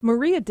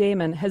Maria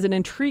Damon has an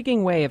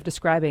intriguing way of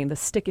describing the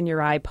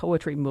stick-in-your-eye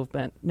poetry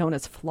movement known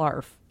as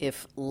Flarf.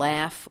 If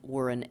laugh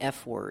were an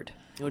F word,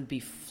 it would be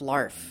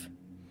Flarf,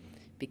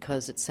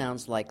 because it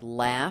sounds like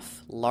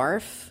laugh,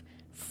 larf,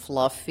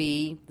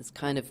 fluffy, this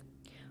kind of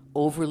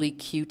overly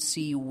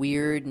cutesy,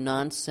 weird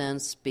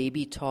nonsense,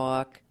 baby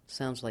talk.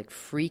 Sounds like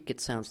freak, it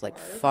sounds like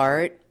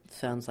fart, it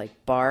sounds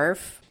like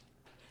barf.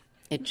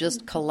 It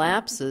just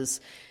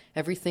collapses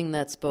everything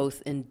that's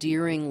both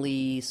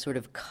endearingly sort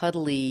of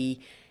cuddly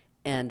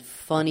and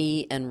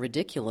funny and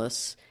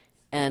ridiculous,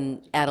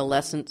 and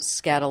adolescent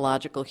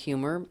scatological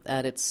humor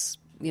at its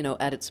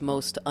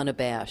most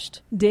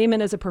unabashed. Damon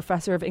is a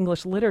professor of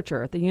English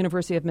literature at the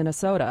University of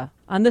Minnesota.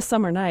 On this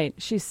summer night,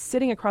 she's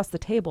sitting across the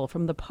table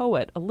from the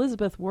poet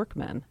Elizabeth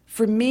Workman.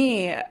 For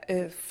me,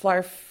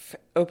 Flarf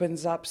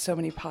opens up so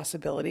many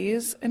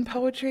possibilities in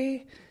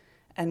poetry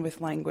and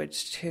with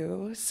language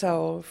too.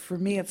 So for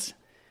me, it's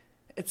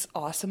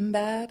awesome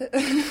bad.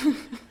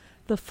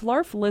 The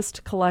Flarf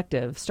List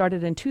Collective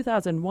started in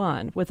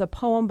 2001 with a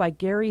poem by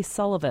Gary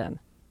Sullivan.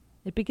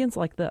 It begins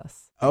like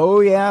this. Oh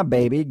yeah,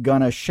 baby,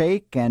 gonna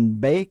shake and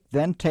bake,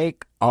 then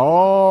take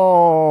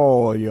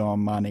all your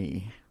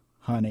money,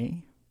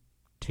 honey.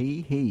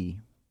 Tee-hee.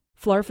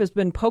 Flarf has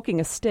been poking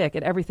a stick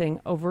at everything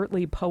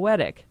overtly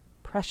poetic,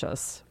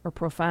 precious, or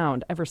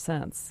profound ever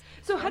since.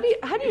 So how do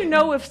you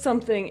know if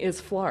something is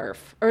Flarf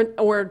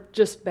or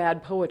just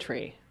bad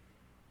poetry?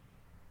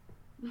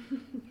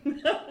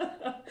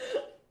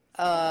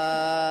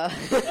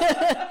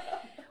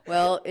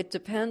 Well, it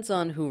depends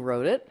on who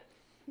wrote it.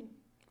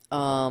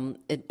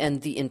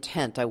 And the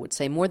intent, I would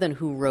say, more than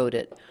who wrote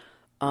it.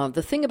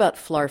 The thing about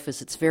Flarf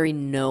is it's very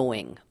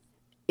knowing.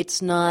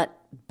 It's not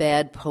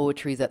bad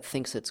poetry that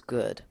thinks it's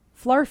good.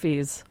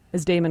 Flarfies,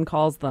 as Damon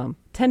calls them,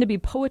 tend to be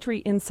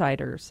poetry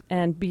insiders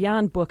and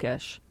beyond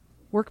bookish.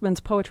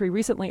 Workman's poetry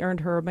recently earned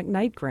her a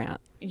McKnight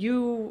grant.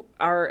 You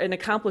are an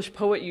accomplished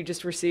poet. You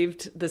just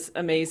received this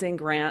amazing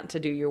grant to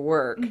do your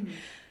work. Mm-hmm.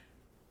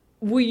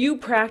 Will you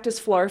practice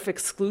Flarf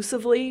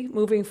exclusively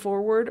moving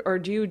forward, or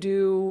do you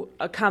do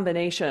a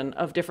combination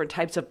of different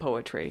types of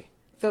poetry?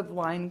 The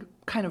line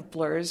kind of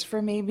blurs for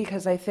me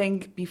because I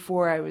think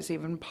before I was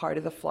even part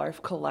of the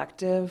Flarf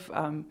collective,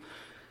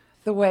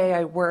 the way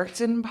I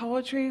worked in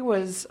poetry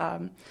was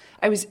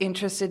I was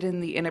interested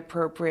in the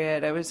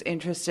inappropriate. I was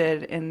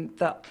interested in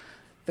the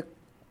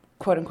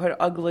quote-unquote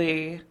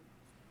ugly,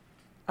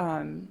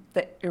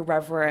 the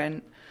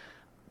irreverent,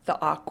 the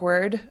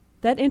awkward.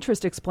 That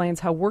interest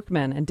explains how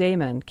Workman and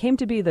Damon came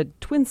to be the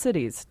Twin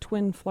Cities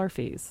twin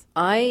Flarfies.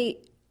 I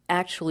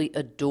actually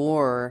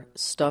adore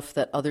stuff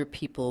that other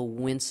people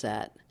wince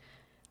at.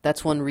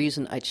 That's one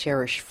reason I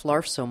cherish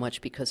Flarf so much,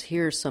 because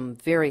here are some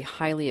very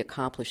highly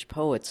accomplished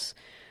poets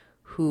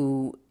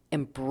who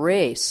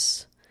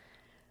embrace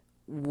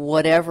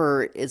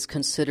whatever is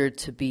considered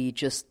to be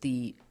just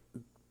the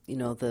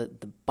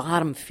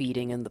bottom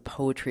feeding in the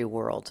poetry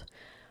world.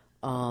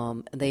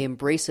 They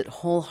embrace it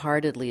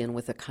wholeheartedly and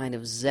with a kind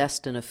of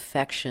zest and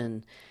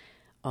affection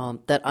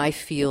that I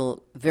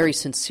feel very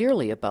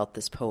sincerely about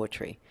this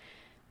poetry.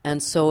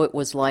 And so it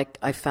was like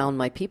I found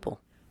my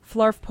people.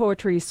 Flarf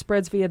poetry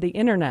spreads via the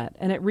internet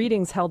and at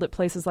readings held at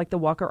places like the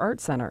Walker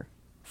Art Center.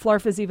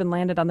 Flarf has even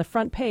landed on the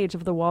front page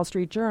of the Wall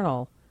Street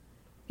Journal.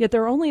 Yet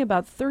there are only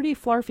about 30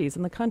 Flarfies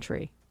in the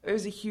country. It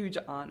was a huge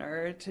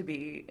honor to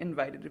be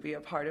invited to be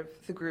a part of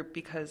the group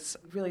because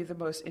really the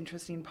most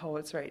interesting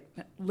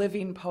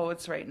living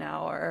poets right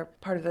now are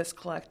part of this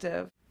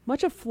collective.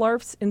 Much of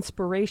Flarf's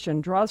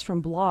inspiration draws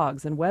from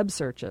blogs and web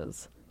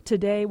searches.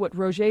 Today, what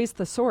Roget's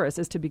thesaurus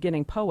is to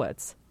beginning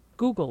poets,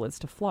 Google is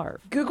to Flarf.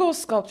 Google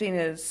sculpting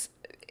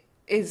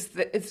is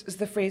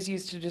the phrase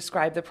used to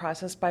describe the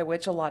process by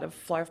which a lot of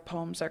Flarf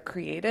poems are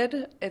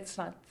created. It's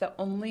not the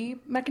only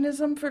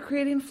mechanism for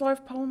creating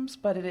Flarf poems,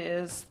 but it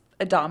is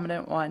a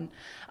dominant one.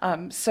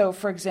 So,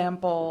 for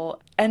example,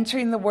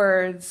 entering the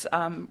words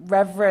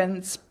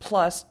reverence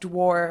plus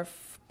dwarf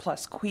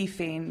plus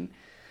queefing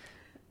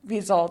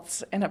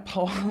results in a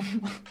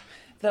poem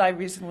that I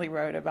recently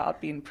wrote about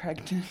being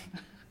pregnant.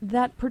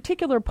 That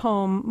particular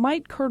poem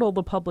might curdle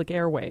the public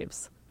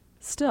airwaves.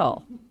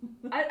 Still,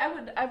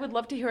 I would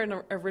love to hear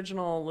an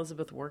original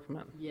Elizabeth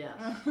Workman. Yes.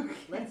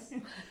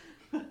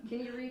 Can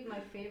you read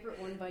my favorite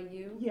one by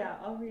you? Yeah,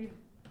 I'll read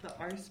the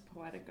Ars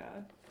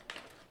Poetica.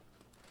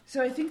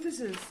 So I think this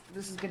is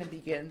going to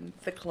begin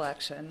the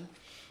collection.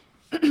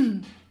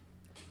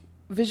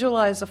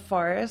 Visualize a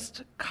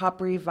forest,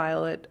 coppery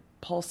violet,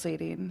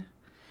 pulsating.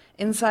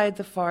 Inside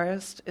the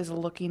forest is a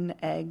looking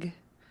egg.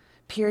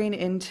 Peering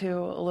into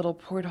a little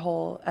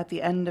porthole at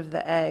the end of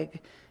the egg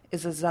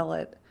is a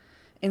zealot.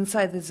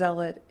 Inside the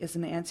zealot is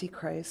an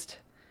antichrist.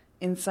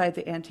 Inside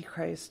the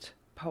antichrist,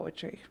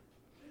 poetry.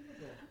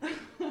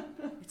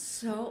 It's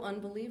so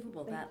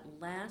unbelievable, that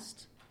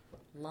last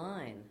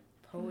line,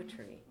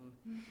 poetry.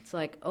 It's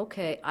like,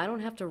 okay, I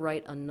don't have to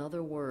write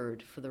another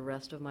word for the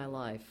rest of my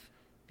life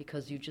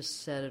because you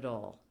just said it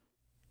all.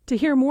 To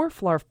hear more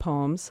Flarf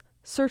poems,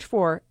 search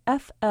for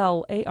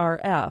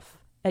FLARF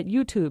at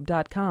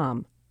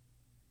youtube.com.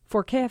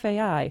 For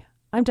KFAI,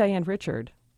 I'm Diane Richard.